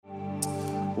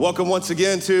Welcome once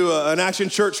again to an Action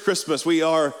Church Christmas. We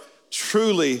are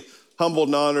truly humbled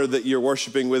and honored that you're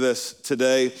worshiping with us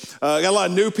today. Got a lot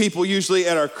of new people usually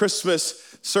at our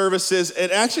Christmas services.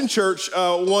 At Action Church,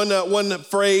 one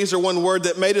phrase or one word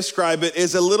that may describe it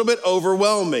is a little bit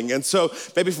overwhelming. And so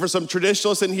maybe for some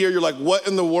traditionalists in here, you're like, what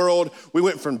in the world? We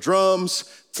went from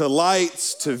drums to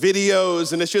lights to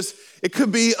videos, and it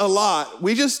could be a lot.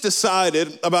 We just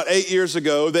decided about 8 years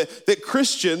ago that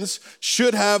Christians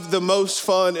should have the most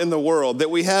fun in the world, that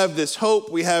we have this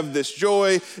hope, we have this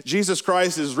joy. Jesus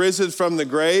Christ is risen from the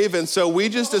grave. And so we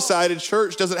just decided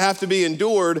church doesn't have to be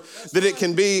endured, that it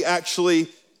can be actually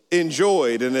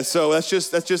enjoyed. And so that's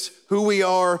just who we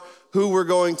are, who we're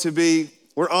going to be.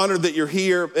 We're honored that you're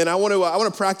here. And I want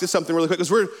to practice something really quick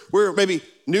because we're maybe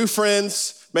new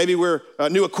friends. Maybe we're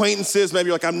new acquaintances. Maybe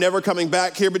you're like, I'm never coming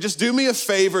back here. But just do me a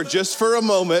favor just for a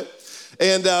moment.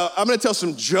 And I'm going to tell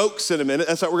some jokes in a minute.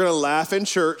 That's why we're going to laugh in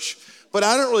church. But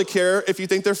I don't really care if you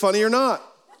think they're funny or not.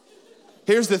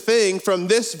 Here's the thing. From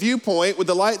this viewpoint with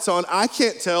the lights on, I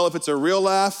can't tell if it's a real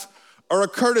laugh or a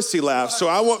courtesy laugh. So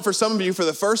I want for some of you, for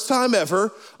the first time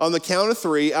ever, on the count of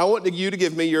three, I want you to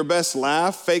give me your best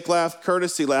laugh, fake laugh,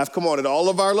 courtesy laugh. Come on, at all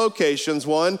of our locations.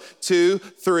 1, 2,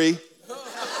 3.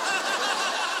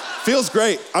 Feels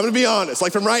great. I'm gonna be honest.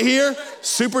 Like from right here,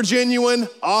 super genuine,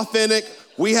 authentic.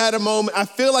 We had a moment. I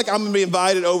feel like I'm gonna be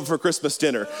invited over for Christmas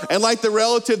dinner. And like the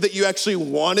relative that you actually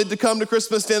wanted to come to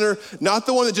Christmas dinner, not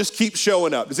the one that just keeps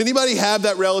showing up. Does anybody have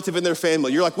that relative in their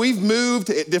family? You're like, we've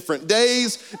moved at different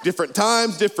days, different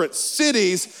times, different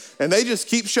cities, and they just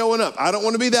keep showing up. I don't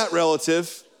wanna be that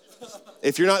relative.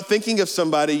 If you're not thinking of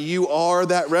somebody, you are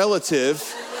that relative.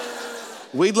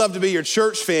 We'd love to be your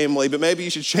church family, but maybe you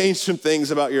should change some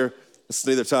things about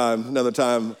it's another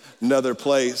time, another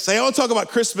place. Hey, I want to talk about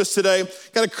Christmas today.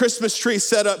 Got a Christmas tree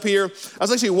set up here. I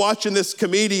was actually watching this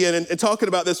comedian and talking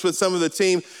about this with some of the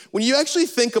team. When you actually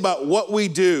think about what we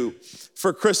do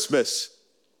for Christmas,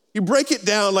 you break it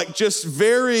down like just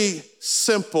very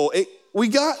simple. We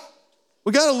got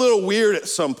a little weird at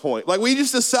some point. Like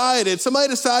somebody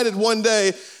decided one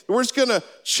day that we're just gonna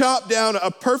chop down a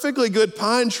perfectly good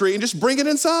pine tree and just bring it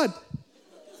inside.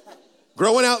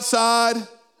 Growing outside,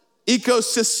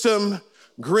 ecosystem,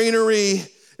 greenery,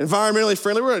 environmentally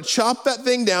friendly. We're gonna chop that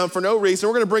thing down for no reason.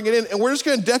 We're gonna bring it in and we're just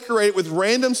gonna decorate it with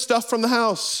random stuff from the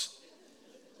house.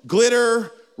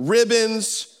 Glitter,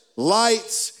 ribbons,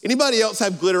 lights. Anybody else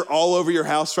have glitter all over your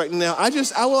house right now? I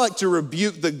would like to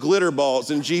rebuke the glitter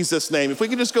balls in Jesus' name. If we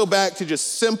could just go back to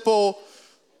just simple,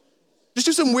 just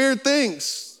do some weird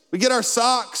things. We get our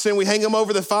socks and we hang them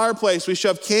over the fireplace. We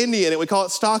shove candy in it. We call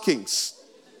it stockings.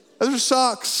 Those are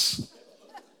socks.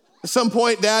 At some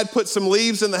point, Dad put some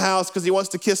leaves in the house because he wants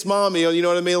to kiss Mommy, you know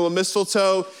what I mean, a little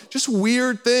mistletoe, just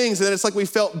weird things. And then it's like we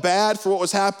felt bad for what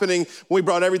was happening when we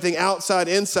brought everything outside,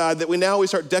 inside, that we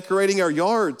start decorating our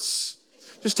yards.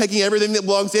 Just taking everything that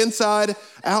belongs inside,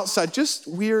 outside, just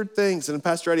weird things. And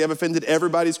Pastor Eddie, I've offended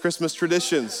everybody's Christmas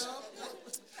traditions.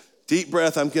 Deep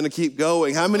breath, I'm gonna keep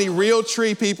going. How many real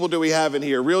tree people do we have in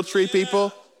here? Real tree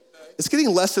people? It's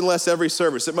getting less and less every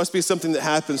service. It must be something that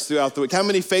happens throughout the week. How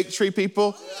many fake tree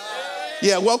people?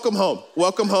 Yeah, welcome home.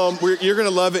 Welcome home. You're gonna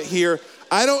love it here.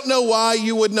 I don't know why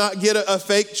you would not get a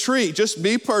fake tree. Just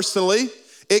me personally,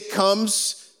 it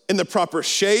comes in the proper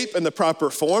shape and the proper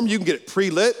form. You can get it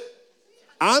pre-lit.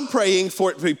 I'm praying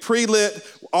for it to be pre-lit,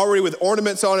 already with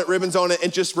ornaments on it, ribbons on it,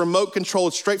 and just remote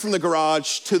controlled straight from the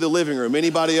garage to the living room.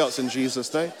 Anybody else in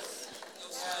Jesus' name?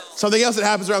 Something else that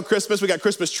happens around Christmas, we got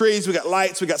Christmas trees, we got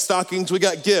lights, we got stockings, we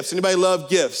got gifts. Anybody love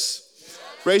gifts?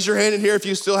 Raise your hand in here if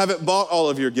you still haven't bought all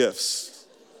of your gifts.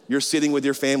 You're sitting with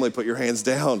your family, put your hands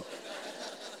down.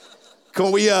 Come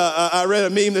on, I read a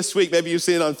meme this week, maybe you've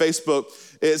seen it on Facebook.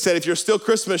 It said, if you're still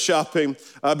Christmas shopping,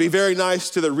 be very nice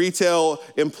to the retail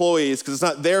employees because it's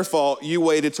not their fault you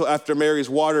waited till after Mary's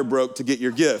water broke to get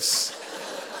your gifts.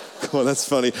 Come on, that's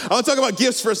funny. I want to talk about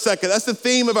gifts for a second. That's the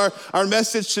theme of our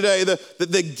message today,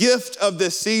 the gift of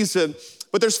this season.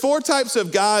 But there's 4 types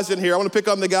of guys in here. I want to pick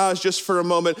on the guys just for a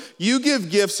moment. You give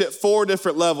gifts at 4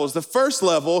 different levels. The first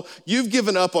level, you've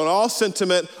given up on all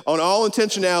sentiment, on all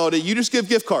intentionality. You just give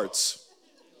gift cards.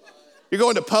 You're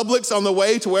going to Publix on the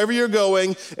way to wherever you're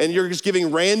going, and you're just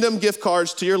giving random gift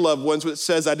cards to your loved ones, which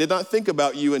says, I did not think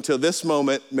about you until this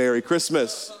moment. Merry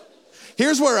Christmas.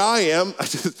 Here's where I am.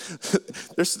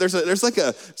 There's like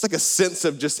a sense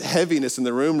of just heaviness in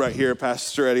the room right here,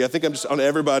 Pastor Eddie. I think I'm just on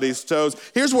everybody's toes.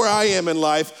 Here's where I am in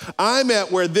life. I'm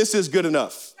at where this is good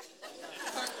enough.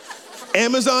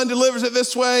 Amazon delivers it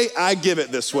this way, I give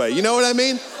it this way. You know what I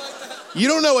mean? You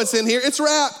don't know what's in here. It's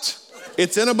wrapped.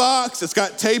 It's in a box, it's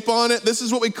got tape on it. This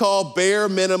is what we call bare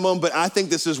minimum, but I think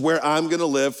this is where I'm gonna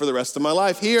live for the rest of my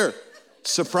life. Here,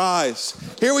 surprise.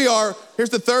 Here we are, here's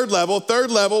the third level. Third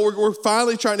level, we're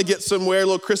finally trying to get somewhere, a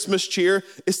little Christmas cheer.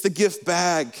 It's the gift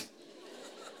bag.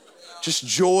 Just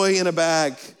joy in a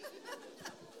bag.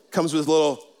 Comes with a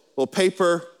little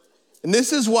paper. And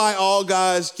this is why all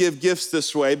guys give gifts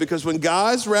this way, because when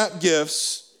guys wrap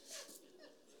gifts,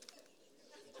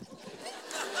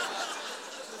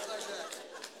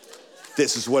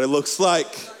 this is what it looks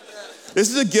like. This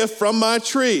is a gift from my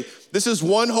tree. This is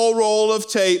one whole roll of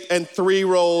tape and 3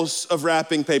 rolls of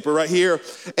wrapping paper right here.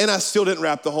 And I still didn't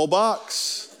wrap the whole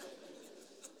box.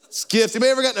 It's gifts.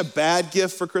 Anybody ever gotten a bad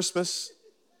gift for Christmas?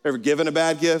 Ever given a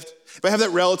bad gift? If I have that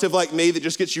relative like me that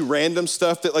just gets you random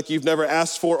stuff that like you've never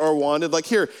asked for or wanted, like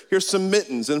here's some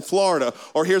mittens in Florida,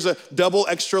 or here's a double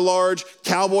extra large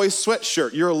cowboy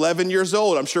sweatshirt. You're 11 years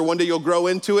old. I'm sure one day you'll grow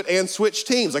into it and switch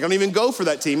teams. Like I don't even go for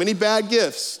that team. Any bad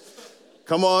gifts?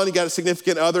 Come on, you got a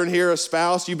significant other in here, a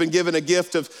spouse. You've been given a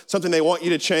gift of something they want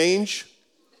you to change.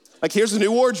 Like here's a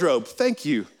new wardrobe. Thank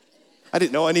you. I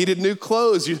didn't know I needed new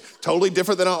clothes. You're totally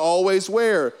different than I always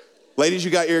wear. Ladies,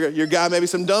 you got your guy maybe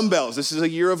some dumbbells. This is a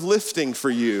year of lifting for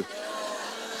you.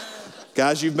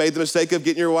 Guys, you've made the mistake of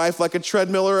getting your wife like a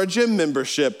treadmill or a gym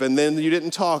membership, and then you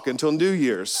didn't talk until New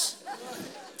Year's.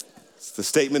 The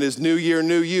statement is new year,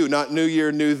 new you, not new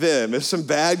year, new them. There's some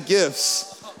bad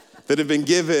gifts that have been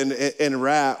given and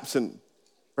wrapped, and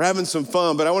we're having some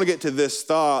fun, but I want to get to this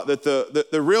thought that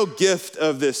the real gift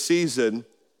of this season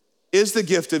is the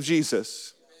gift of Jesus.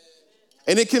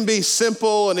 And it can be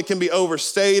simple, and it can be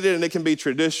overstated, and it can be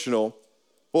traditional.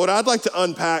 But what I'd like to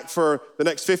unpack for the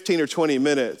next 15 or 20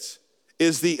 minutes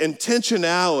is the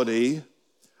intentionality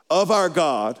of our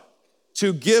God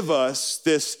to give us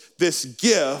this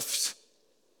gift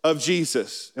of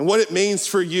Jesus and what it means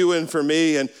for you and for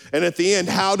me. And at the end,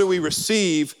 how do we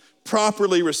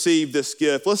properly receive this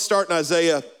gift? Let's start in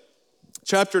Isaiah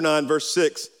chapter 9, verse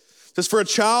 6. It says, "For a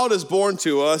child is born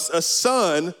to us, a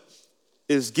son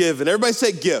is given." Everybody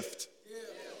say gift.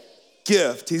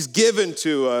 Gift. He's given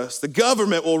to us. The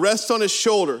government will rest on his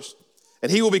shoulders,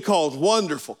 and he will be called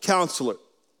Wonderful Counselor,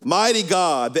 Mighty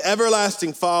God, the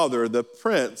Everlasting Father, the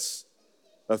Prince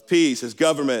of Peace. His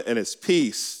government and his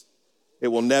peace, it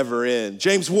will never end.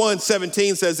 James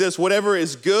 1:17 says this, "Whatever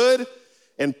is good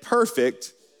and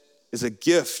perfect is a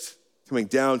gift coming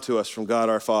down to us from God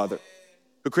our Father,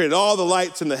 who created all the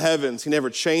lights in the heavens. He never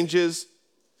changes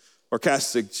or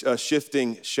casts a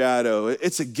shifting shadow."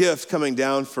 It's a gift coming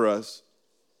down for us.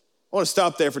 I want to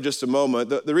stop there for just a moment.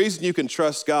 The reason you can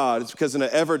trust God is because in an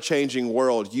ever-changing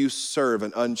world, you serve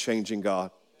an unchanging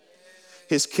God.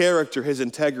 His character, his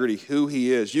integrity, who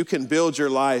he is. You can build your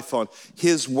life on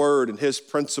his word and his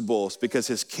principles because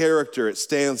his character, it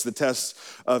stands the test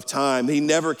of time. He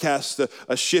never casts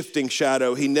a shifting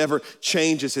shadow. He never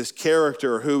changes his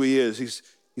character or who he is.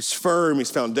 He's firm,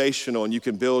 he's foundational, and you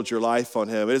can build your life on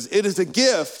him. It is a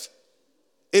gift.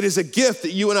 It is a gift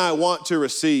that you and I want to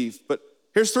receive. But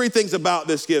here's 3 things about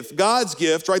this gift. God's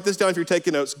gift, write this down if you're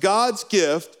taking notes. God's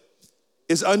gift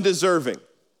is undeserving.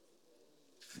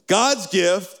 God's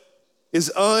gift is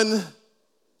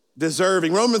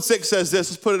undeserving. Romans 6 says this.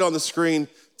 Let's put it on the screen,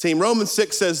 team. Romans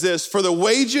 6 says this, "For the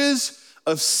wages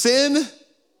of sin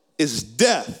is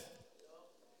death."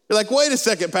 You're like, wait a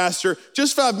second, Pastor.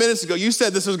 Just 5 minutes ago, you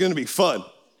said this was going to be fun.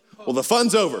 Well, the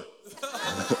fun's over.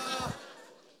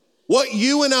 What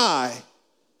you and I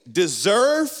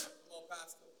deserve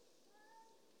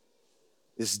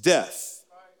is death.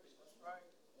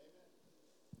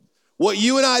 What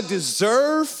you and I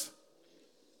deserve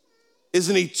is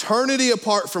an eternity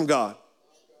apart from God.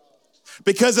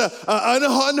 Because an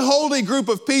unholy group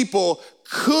of people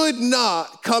could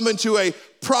not come into a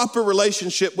proper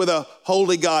relationship with a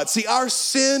holy God. See, our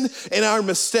sin and our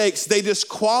mistakes, they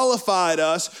disqualified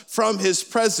us from his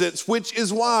presence, which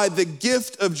is why the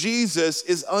gift of Jesus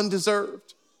is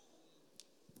undeserved.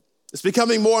 It's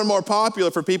becoming more and more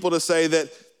popular for people to say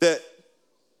that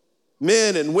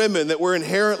men and women, that we're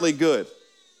inherently good.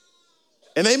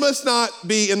 And they must not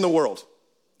be in the world.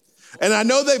 And I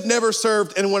know they've never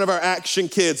served in one of our Action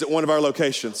Kids at one of our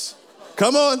locations.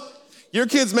 Come on. Your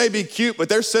kids may be cute, but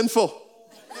they're sinful.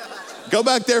 Go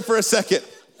back there for a second.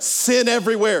 Sin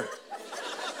everywhere.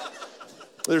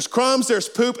 There's crumbs, there's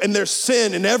poop, and there's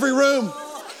sin in every room.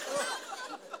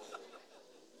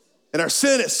 And our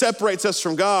sin, it separates us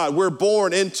from God. We're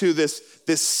born into this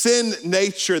sin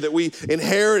nature that we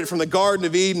inherited from the Garden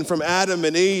of Eden, from Adam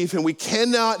and Eve, and we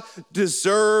cannot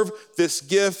deserve this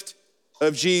gift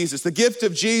of Jesus. The gift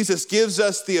of Jesus gives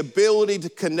us the ability to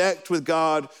connect with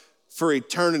God for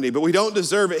eternity, but we don't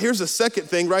deserve it. Here's the second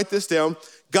thing, write this down.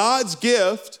 God's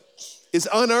gift is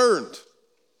unearned.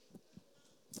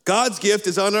 God's gift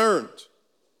is unearned.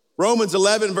 Romans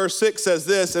 11 verse 6 says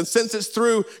this, and since it's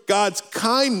through God's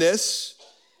kindness,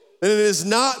 then it is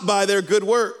not by their good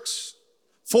works.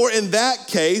 For in that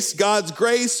case, God's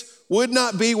grace would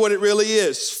not be what it really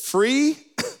is, free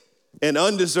and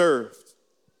undeserved.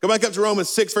 Go back up to Romans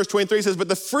 6 verse 23 says, but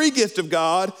the free gift of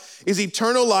God is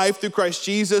eternal life through Christ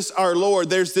Jesus our Lord.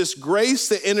 There's this grace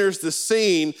that enters the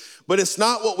scene, but it's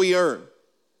not what we earn.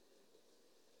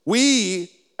 We,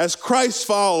 as Christ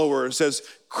followers, as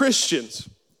Christians,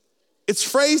 it's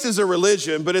phrased as a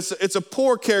religion, but it's a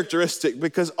poor characteristic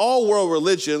because all world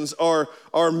religions are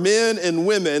men and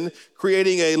women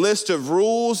creating a list of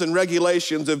rules and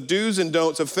regulations of do's and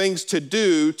don'ts of things to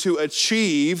do to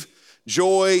achieve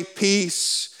joy,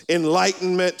 peace,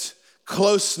 enlightenment,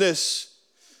 closeness.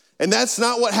 And that's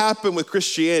not what happened with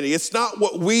Christianity. It's not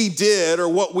what we did or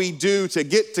what we do to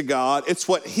get to God. It's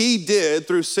what he did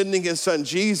through sending his son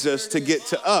Jesus to get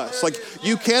to us. Like,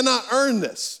 you cannot earn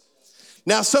this.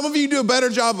 Now, some of you do a better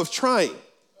job of trying.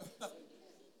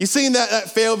 You seen that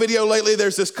fail video lately?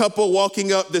 There's this couple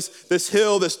walking up this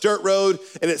hill, this dirt road,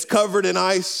 and it's covered in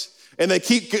ice. And they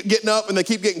keep getting up and they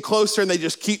keep getting closer and they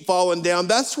just keep falling down.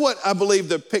 That's what I believe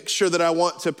the picture that I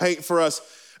want to paint for us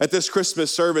at this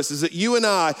Christmas service is that you and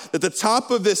I, at the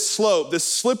top of this slope, this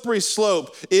slippery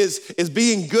slope is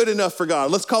being good enough for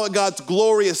God. Let's call it God's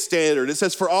glorious standard. It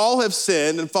says, for all have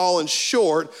sinned and fallen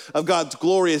short of God's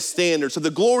glorious standard. So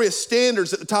the glorious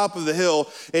standard's at the top of the hill,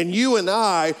 and you and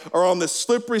I are on this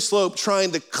slippery slope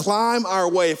trying to climb our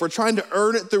way. If we're trying to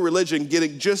earn it through religion,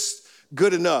 getting just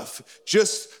good enough,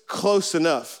 just close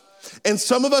enough. And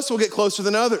some of us will get closer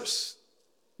than others.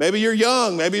 Maybe you're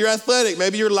young, maybe you're athletic,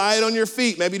 maybe you're light on your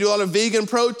feet, maybe you do a lot of vegan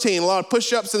protein, a lot of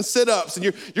push-ups and sit-ups, and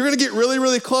you're gonna get really,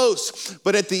 really close.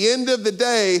 But at the end of the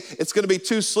day, it's gonna be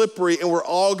too slippery and we're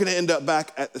all gonna end up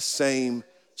back at the same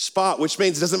spot, which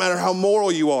means it doesn't matter how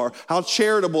moral you are, how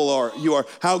charitable you are,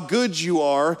 how good you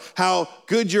are, how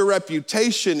good your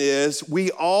reputation is,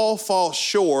 we all fall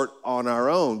short on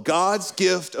our own. God's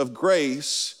gift of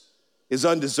grace is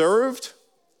undeserved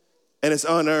and it's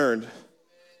unearned.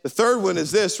 The third one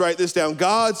is this, write this down.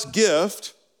 God's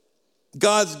gift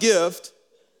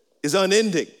is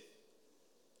unending.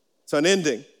 It's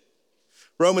unending.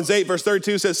 Romans 8 verse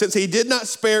 32 says, since he did not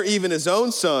spare even his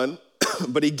own son,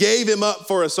 but he gave him up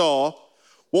for us all,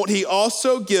 won't he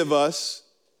also give us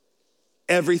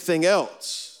everything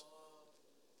else?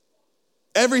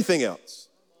 Everything else.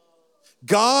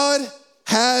 God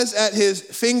has at his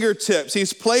fingertips,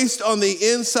 he's placed on the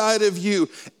inside of you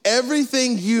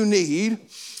everything you need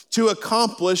to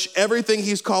accomplish everything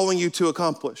he's calling you to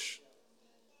accomplish.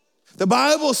 The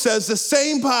Bible says the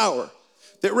same power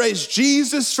that raised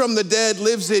Jesus from the dead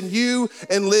lives in you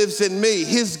and lives in me.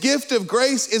 His gift of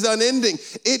grace is unending.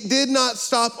 It did not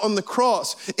stop on the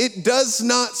cross. It does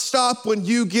not stop when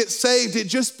you get saved. It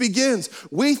just begins.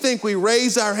 We think we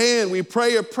raise our hand, we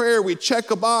pray a prayer, we check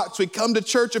a box, we come to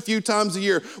church a few times a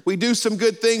year, we do some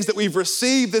good things, that we've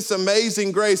received this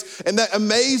amazing grace, and that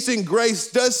amazing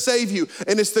grace does save you,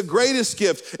 and it's the greatest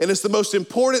gift, and it's the most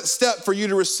important step for you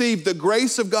to receive the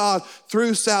grace of God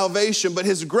through salvation. But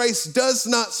his grace does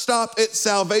not stop at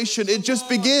salvation. It just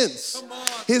begins.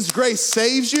 His grace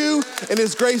saves you and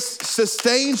his grace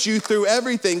sustains you through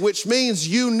everything, which means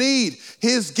you need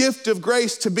his gift of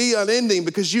grace to be unending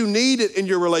because you need it in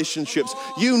your relationships.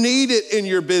 You need it in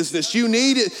your business. You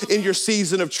need it in your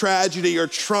season of tragedy or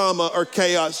trauma or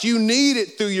chaos. You need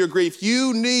it through your grief.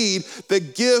 You need the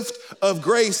gift of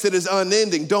grace that is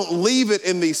unending. Don't leave it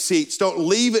in these seats. Don't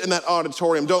leave it in that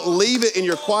auditorium. Don't leave it in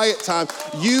your quiet time.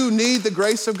 You need the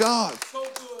grace of God.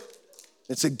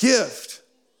 It's a gift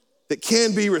that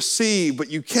can be received, but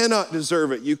you cannot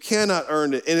deserve it. You cannot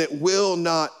earn it, and it will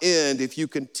not end if you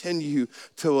continue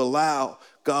to allow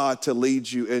God to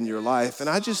lead you in your life. And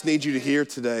I just need you to hear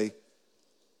today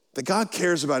that God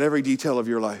cares about every detail of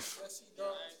your life.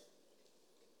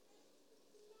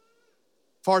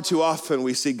 Far too often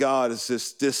we see God as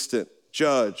this distant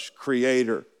judge,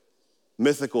 creator,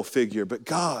 mythical figure, but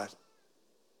God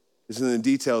is in the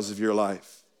details of your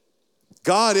life.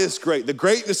 God is great. The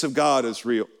greatness of God is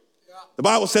real. The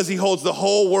Bible says he holds the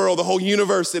whole world, the whole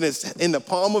universe in the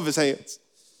palm of his hands.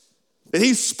 That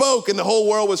he spoke and the whole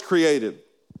world was created.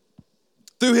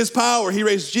 Through his power, he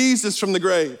raised Jesus from the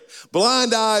grave.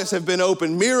 Blind eyes have been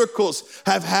opened. Miracles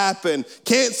have happened.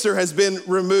 Cancer has been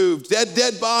removed.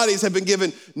 Dead bodies have been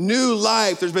given new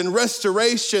life. There's been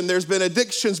restoration. There's been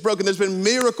addictions broken. There's been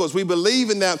miracles. We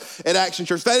believe in that at Action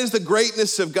Church. That is the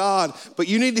greatness of God. But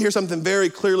you need to hear something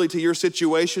very clearly to your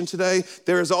situation today.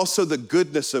 There is also the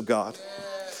goodness of God.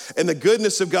 And the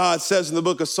goodness of God says in the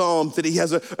book of Psalms that he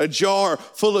has a jar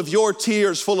full of your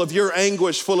tears, full of your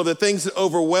anguish, full of the things that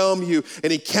overwhelm you.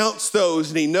 And he counts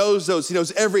those and he knows those. He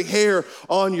knows every hair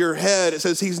on your head. It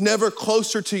says he's never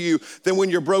closer to you than when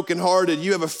you're brokenhearted.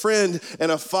 You have a friend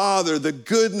and a father, the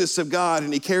goodness of God,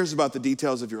 and he cares about the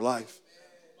details of your life.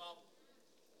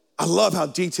 I love how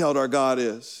detailed our God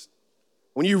is.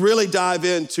 When you really dive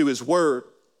into his word,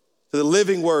 to the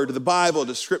living word, to the Bible,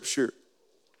 to scripture,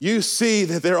 you see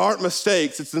that there aren't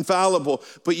mistakes, it's infallible,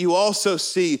 but you also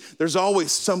see there's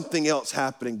always something else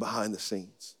happening behind the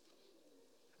scenes.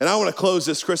 And I want to close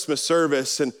this Christmas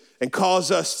service and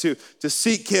cause us to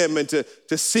seek him and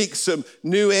to seek some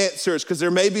new answers, because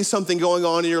there may be something going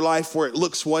on in your life where it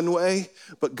looks one way,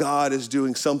 but God is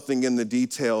doing something in the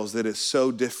details that is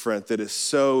so different, that is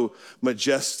so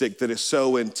majestic, that is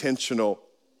so intentional.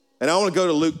 And I want to go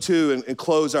to Luke 2 and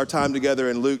close our time together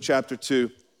in Luke chapter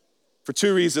 2. For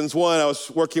two reasons. One, I was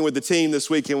working with the team this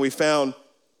week and we found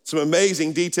some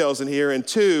amazing details in here. And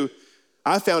two,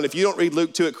 I found if you don't read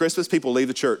Luke 2 at Christmas, people leave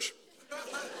the church.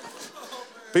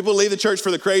 People leave the church for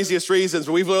the craziest reasons.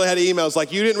 But we've literally had emails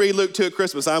like, you didn't read Luke 2 at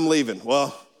Christmas, I'm leaving.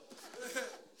 Well,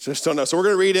 just don't know. So we're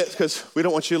gonna read it because we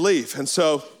don't want you to leave. And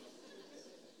so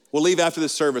we'll leave after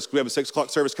this service. We have a 6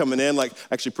 o'clock service coming in, like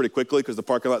actually pretty quickly because the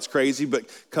parking lot's crazy, but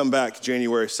come back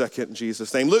January 2nd in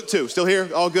Jesus' name. Luke 2, still here?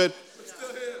 All good?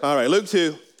 All right, Luke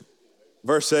 2,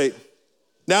 verse 8.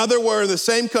 Now there were in the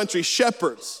same country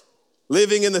shepherds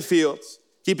living in the fields,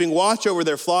 keeping watch over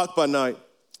their flock by night.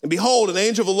 And behold, an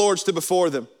angel of the Lord stood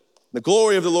before them. The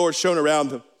glory of the Lord shone around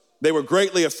them. They were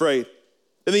greatly afraid.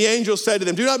 Then the angel said to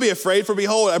them, do not be afraid, for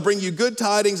behold, I bring you good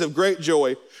tidings of great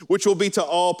joy, which will be to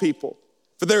all people.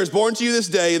 For there is born to you this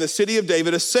day in the city of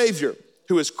David a Savior,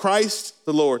 who is Christ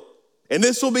the Lord. And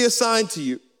this will be a sign to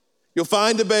you. You'll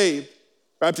find a babe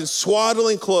wrapped in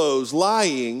swaddling clothes,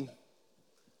 lying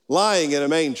in a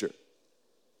manger.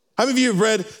 How many of you have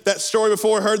read that story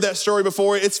before, heard that story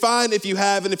before? It's fine if you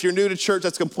haven't. If you're new to church,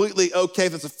 that's completely okay.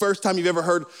 If it's the first time you've ever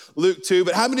heard Luke 2.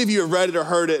 But how many of you have read it or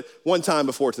heard it one time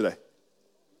before today?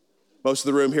 Most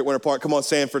of the room here at Winter Park. Come on,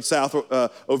 Sanford, South,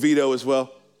 Oviedo as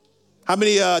well. How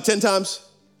many, 10 times?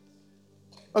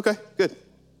 Okay, good.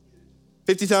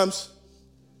 50 times?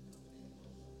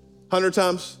 100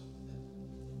 times?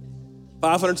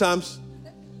 500 times?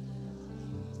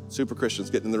 Super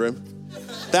Christians getting in the room.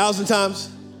 1,000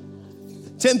 times?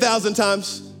 10,000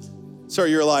 times? Sir,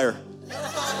 you're a liar.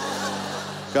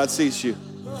 God sees you.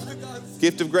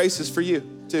 Gift of grace is for you,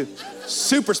 too.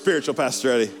 Super spiritual,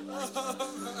 Pastor Eddie.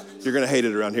 You're going to hate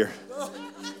it around here.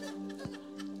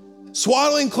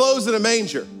 Swaddling clothes in a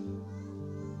manger.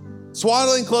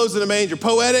 Swaddling clothes in a manger.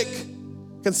 Poetic,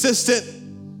 consistent.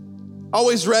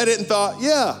 Always read it and thought,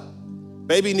 yeah,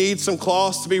 maybe needs some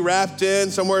cloths to be wrapped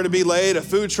in, somewhere to be laid, a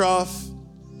food trough.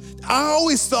 I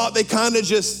always thought they kind of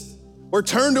just were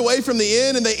turned away from the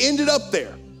inn and they ended up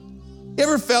there. You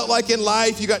ever felt like in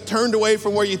life you got turned away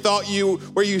from where you thought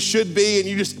where you should be and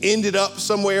you just ended up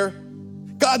somewhere?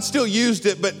 God still used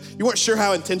it, but you weren't sure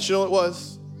how intentional it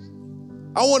was.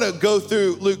 I want to go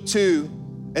through Luke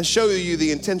 2 and show you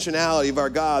the intentionality of our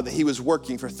God, that he was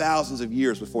working for thousands of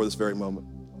years before this very moment.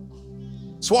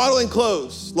 Swaddling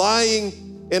clothes,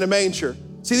 lying in a manger.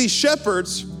 See, these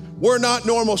shepherds were not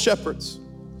normal shepherds.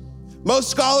 Most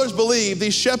scholars believe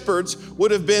these shepherds would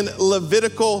have been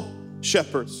Levitical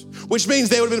shepherds, which means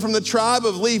they would have been from the tribe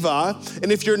of Levi.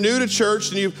 And if you're new to church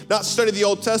and you've not studied the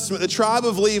Old Testament, the tribe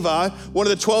of Levi, one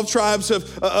of the 12 tribes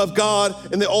of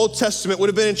God in the Old Testament, would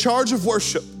have been in charge of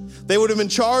worship. They would have been in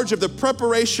charge of the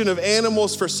preparation of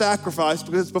animals for sacrifice,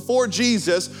 because before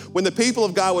Jesus, when the people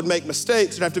of God would make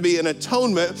mistakes, there'd have to be an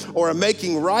atonement or a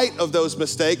making right of those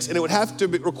mistakes, and it would have to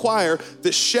require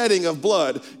the shedding of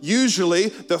blood, usually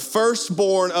the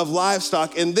firstborn of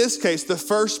livestock, in this case, the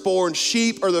firstborn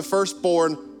sheep or the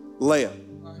firstborn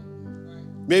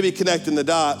lamb. Maybe connecting the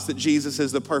dots that Jesus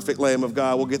is the perfect Lamb of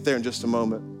God. We'll get there in just a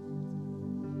moment.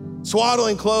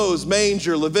 Swaddling clothes,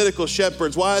 manger, Levitical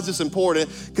shepherds. Why is this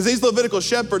important? Because these Levitical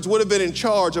shepherds would have been in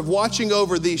charge of watching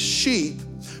over these sheep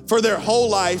for their whole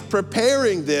life,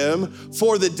 preparing them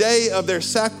for the day of their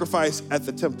sacrifice at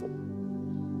the temple.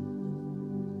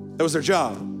 That was their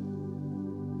job.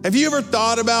 Have you ever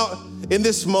thought about in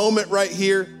this moment right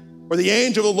here, where the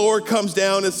angel of the Lord comes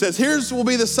down and says, here's will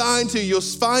be the sign to you. You'll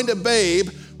find a babe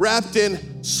wrapped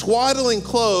in swaddling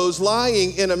clothes,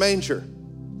 lying in a manger.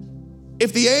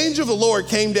 If the angel of the Lord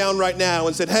came down right now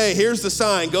and said, hey, here's the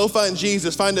sign, go find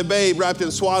Jesus, find a babe wrapped in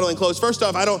swaddling clothes. First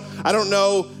off, I don't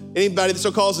know anybody that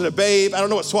still calls it a babe. I don't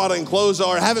know what swaddling clothes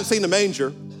are. I haven't seen a manger.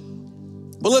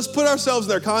 But let's put ourselves in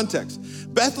their context.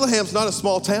 Bethlehem's not a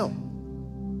small town.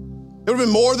 There would have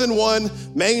been more than one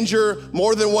manger,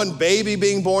 more than one baby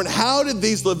being born. How did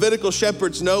these Levitical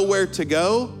shepherds know where to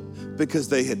go? Because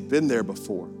they had been there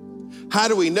before. How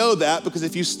do we know that? Because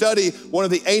if you study one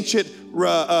of the ancient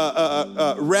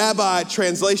rabbi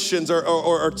translations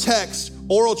or text,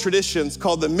 oral traditions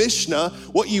called the Mishnah,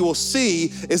 what you will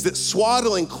see is that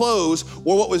swaddling clothes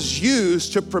were what was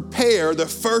used to prepare the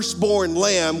firstborn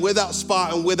lamb without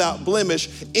spot and without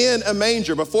blemish in a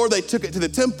manger. Before they took it to the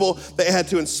temple, they had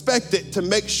to inspect it to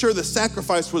make sure the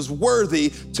sacrifice was worthy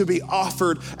to be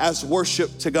offered as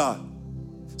worship to God.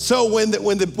 So when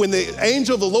the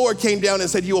angel of the Lord came down and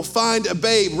said, you will find a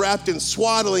babe wrapped in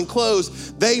swaddling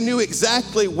clothes, they knew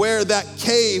exactly where that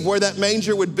cave, where that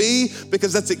manger would be,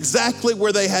 because that's exactly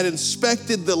where they had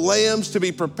inspected the lambs to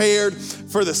be prepared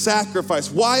for the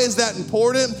sacrifice. Why is that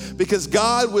important? Because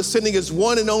God was sending his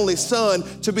one and only son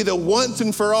to be the once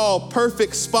and for all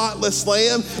perfect, spotless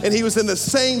lamb, and he was in the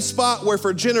same spot where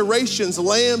for generations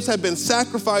lambs had been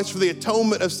sacrificed for the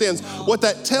atonement of sins. What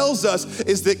that tells us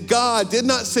is that God did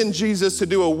not send Jesus to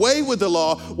do away with the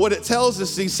law. What it tells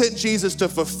us is he sent Jesus to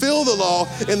fulfill the law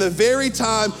in the very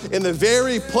time, in the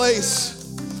very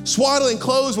place. Swaddling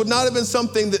clothes would not have been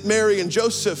something that Mary and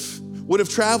Joseph would have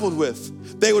traveled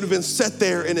with. They would have been set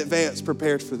there in advance,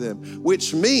 prepared for them,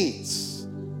 which means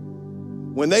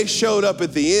when they showed up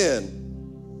at the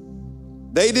inn,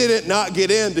 they didn't not get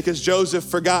in because Joseph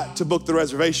forgot to book the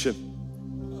reservation.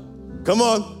 Come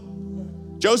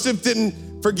on. Joseph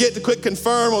didn't forget to click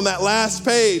confirm on that last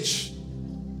page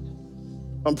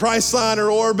on Priceline or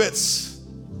Orbitz.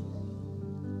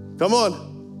 Come on.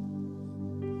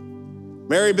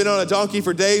 Mary had been on a donkey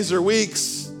for days or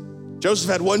weeks. Joseph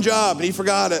had one job and he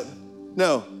forgot it.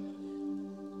 No.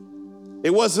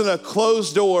 It wasn't a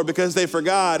closed door because they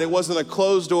forgot. It wasn't a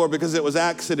closed door because it was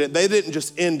accident. They didn't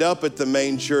just end up at the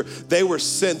manger. They were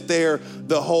sent there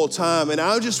the whole time. And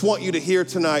I just want you to hear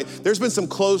tonight, there's been some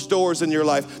closed doors in your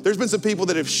life. There's been some people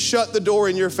that have shut the door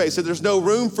in your face. That there's no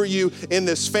room for you in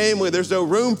this family. There's no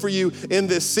room for you in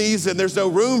this season. There's no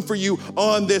room for you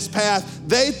on this path.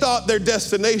 They thought their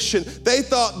destination, they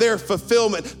thought their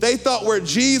fulfillment, they thought where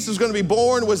Jesus was going to be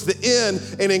born was the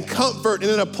end and in comfort and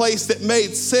in a place that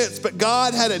made sense. But God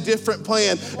had a different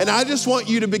plan. And I just want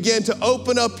you to begin to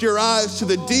open up your eyes to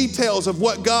the details of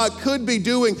what God could be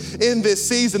doing in this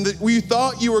season. That you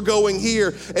thought you were going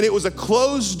here and it was a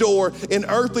closed door in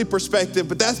earthly perspective,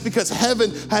 but that's because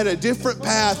heaven had a different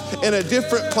path and a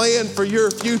different plan for your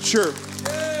future.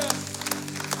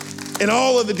 And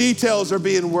all of the details are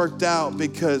being worked out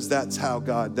because that's how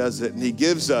God does it. And he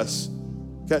gives us,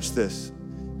 catch this,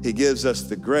 he gives us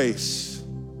the grace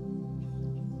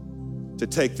to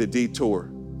take the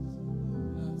detour.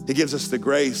 He gives us the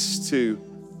grace to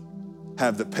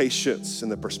have the patience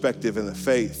and the perspective and the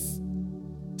faith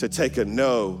to take a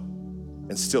no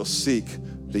and still seek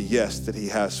the yes that he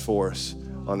has for us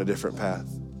on a different path.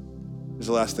 Here's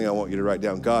the last thing I want you to write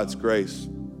down. God's grace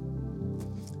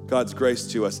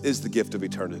to us is the gift of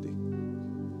eternity.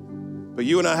 But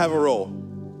you and I have a role.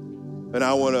 And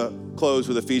I want to close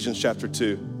with Ephesians chapter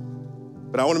 2.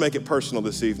 But I want to make it personal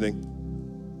this evening.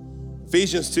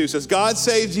 Ephesians 2 says, God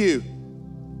saved you.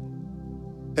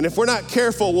 And if we're not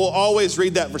careful, we'll always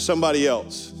read that for somebody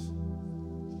else.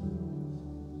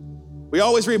 We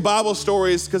always read Bible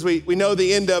stories because we know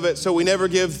the end of it, so we never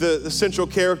give the central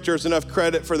characters enough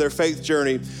credit for their faith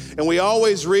journey. And we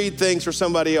always read things for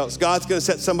somebody else. God's gonna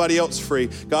set somebody else free.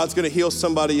 God's gonna heal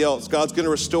somebody else. God's gonna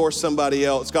restore somebody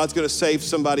else. God's gonna save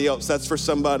somebody else. That's for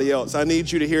somebody else. I need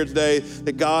you to hear today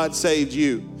that God saved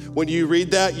you. When you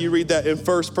read that in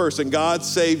first person. God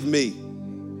saved me.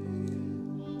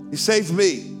 He saved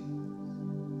me.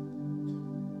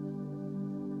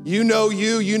 You know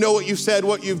what you've said,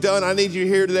 what you've done. I need you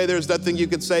here today. There's nothing you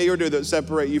can say or do that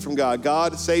separate you from God.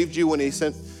 God saved you when he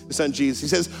sent his son Jesus. He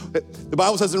says, the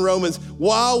Bible says in Romans,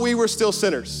 while we were still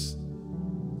sinners,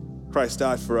 Christ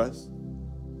died for us.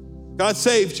 God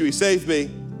saved you, he saved me.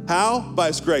 How? By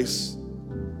his grace.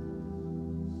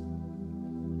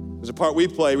 There's a part we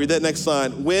play, read that next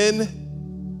line.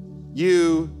 When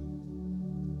you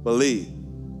believe.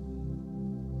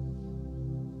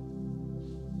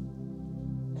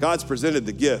 God's presented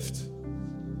the gift.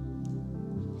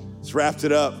 He's wrapped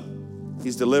it up.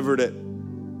 He's delivered it.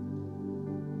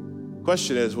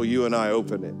 Question is, will you and I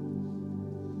open it?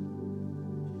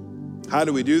 How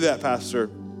do we do that,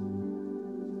 Pastor?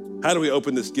 How do we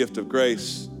open this gift of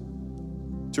grace?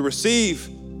 To receive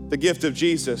the gift of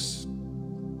Jesus,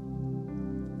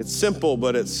 it's simple,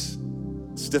 but it's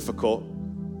difficult.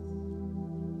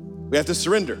 We have to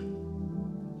surrender.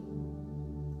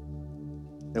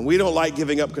 And we don't like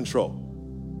giving up control.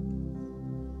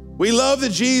 We love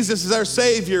that Jesus is our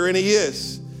Savior, and He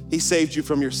is. He saved you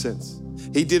from your sins.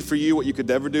 He did for you what you could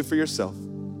never do for yourself.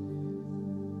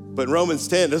 But in Romans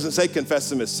 10, it doesn't say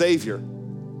confess Him as Savior.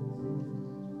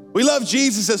 We love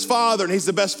Jesus as Father, and He's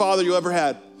the best Father you ever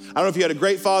had. I don't know if you had a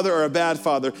great father or a bad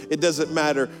father. It doesn't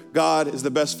matter. God is the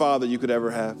best Father you could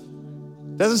ever have.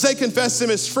 It doesn't say confess Him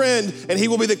as friend, and He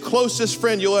will be the closest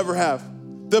friend you'll ever have.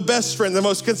 The best friend, the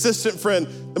most consistent friend,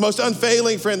 the most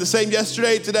unfailing friend, the same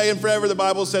yesterday, today, and forever. The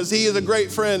Bible says He is a great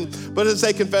friend, but it doesn't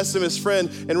say confess Him as friend.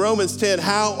 In Romans 10,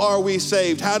 how are we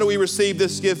saved? How do we receive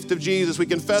this gift of Jesus? We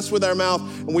confess with our mouth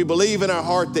and we believe in our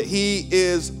heart that He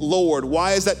is Lord.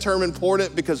 Why is that term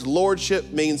important? Because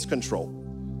lordship means control.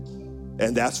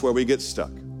 And that's where we get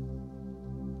stuck.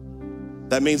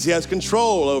 That means He has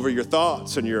control over your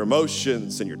thoughts and your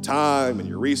emotions and your time and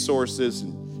your resources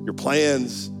and your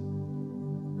plans.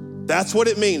 That's what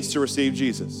it means to receive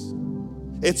Jesus.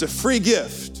 It's a free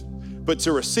gift, but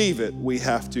to receive it, we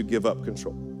have to give up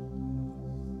control.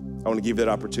 I want to give that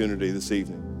opportunity this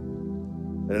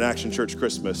evening at an Action Church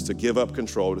Christmas to give up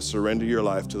control, to surrender your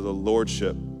life to the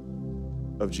lordship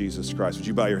of Jesus Christ. Would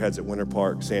you bow your heads at Winter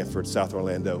Park, Sanford, South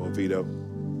Orlando, Oviedo?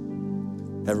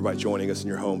 Everybody joining us in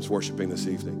your homes, worshiping this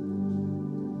evening.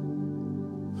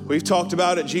 We've talked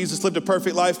about it. Jesus lived a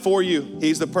perfect life for you.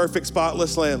 He's the perfect,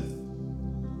 spotless Lamb.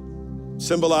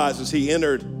 Symbolizes He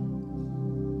entered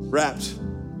wrapped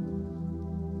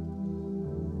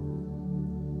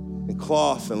in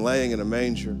cloth and laying in a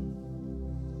manger.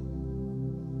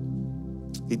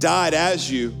 He died as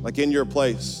you, like in your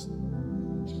place.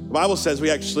 The Bible says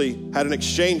we actually had an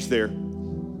exchange there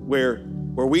where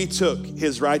we took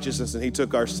His righteousness and He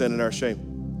took our sin and our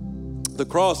shame. The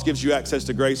cross gives you access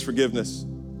to grace, forgiveness,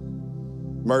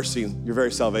 mercy, and your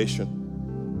very salvation.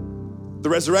 The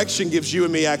resurrection gives you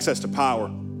and me access to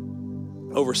power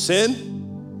over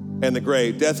sin and the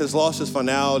grave. Death has lost its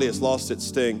finality, it's lost its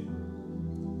sting.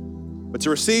 But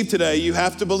to receive today, you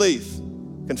have to believe.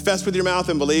 Confess with your mouth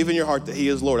and believe in your heart that He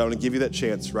is Lord. I want to give you that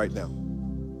chance right now.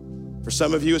 For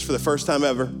some of you, it's for the first time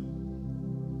ever.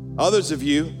 Others of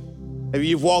you, maybe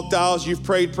you've walked aisles, you've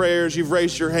prayed prayers, you've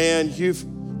raised your hand,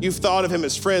 You've thought of Him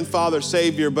as friend, Father,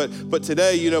 Savior, but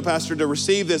today, Pastor, to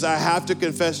receive this, I have to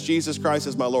confess Jesus Christ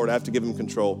as my Lord. I have to give Him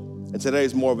control. And today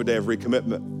is more of a day of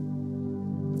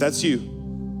recommitment. If that's you,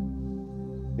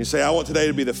 you say, I want today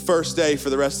to be the first day for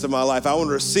the rest of my life. I want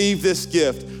to receive this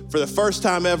gift for the first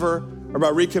time ever, or by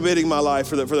recommitting my life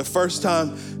for the first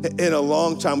time in a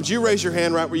long time. Would you raise your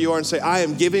hand right where you are and say, I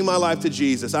am giving my life to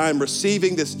Jesus. I am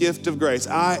receiving this gift of grace.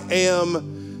 I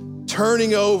am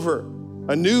turning over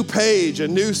a new page, a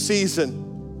new season.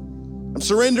 I'm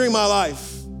surrendering my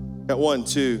life. Got 1,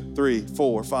 2, 3,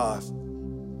 4, 5,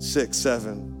 6,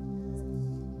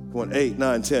 7, 8,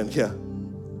 9, 10. Yeah.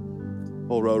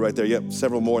 Whole row right there. Yep.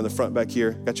 Several more in the front back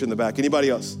here. Got you in the back. Anybody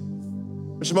else?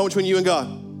 There's a moment between you and God.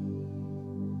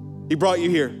 He brought you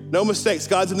here. No mistakes.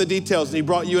 God's in the details, and He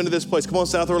brought you into this place. Come on,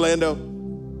 South Orlando,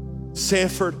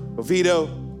 Sanford, Oviedo.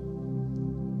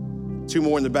 2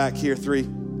 more in the back here.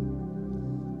 3.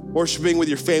 Worshiping with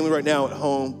your family right now at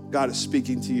home. God is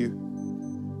speaking to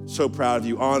you. So proud of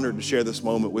you, honored to share this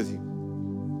moment with you.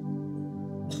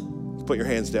 Put your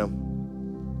hands down.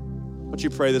 Why don't you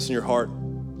pray this in your heart?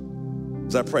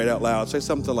 As I pray it out loud, say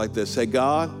something like this. Say,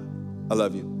 God, I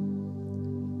love you.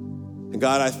 And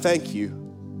God, I thank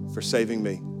you for saving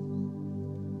me.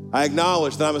 I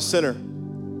acknowledge that I'm a sinner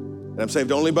and I'm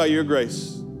saved only by your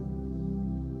grace.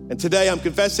 And today I'm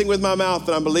confessing with my mouth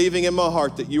and I'm believing in my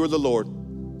heart that you are the Lord.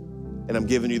 And I'm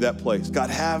giving you that place. God,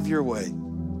 have your way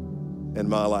in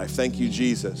my life. Thank you,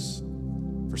 Jesus,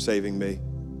 for saving me.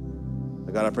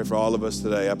 God, I pray for all of us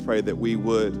today. I pray that we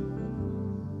would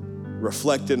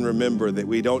reflect and remember that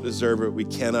we don't deserve it, we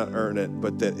cannot earn it,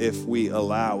 but that if we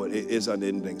allow it, it is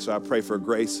unending. So I pray for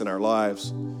grace in our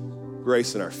lives,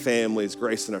 grace in our families,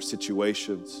 grace in our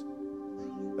situations,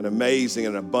 an amazing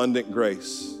and abundant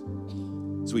grace.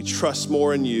 As we trust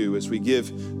more in you, as we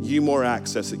give you more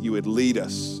access, that you would lead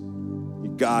us,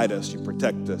 you guide us, you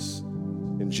protect us.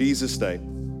 In Jesus'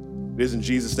 name. It is in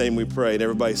Jesus' name we pray. And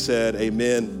everybody said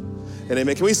amen and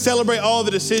amen. Can we celebrate all the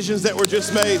decisions that were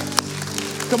just made?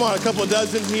 Come on, a couple of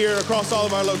dozen here across all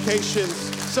of our locations.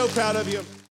 So proud of you.